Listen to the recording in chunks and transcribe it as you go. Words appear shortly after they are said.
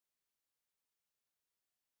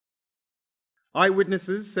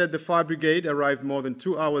Eyewitnesses said the fire brigade arrived more than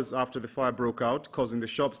 2 hours after the fire broke out, causing the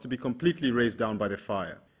shops to be completely razed down by the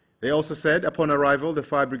fire. They also said upon arrival, the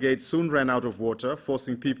fire brigade soon ran out of water,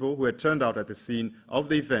 forcing people who had turned out at the scene of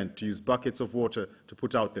the event to use buckets of water to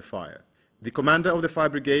put out the fire. The commander of the fire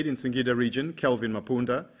brigade in Singida region, Kelvin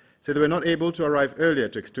Mapunda, said they were not able to arrive earlier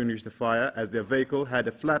to extinguish the fire as their vehicle had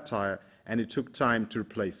a flat tire and it took time to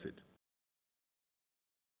replace it.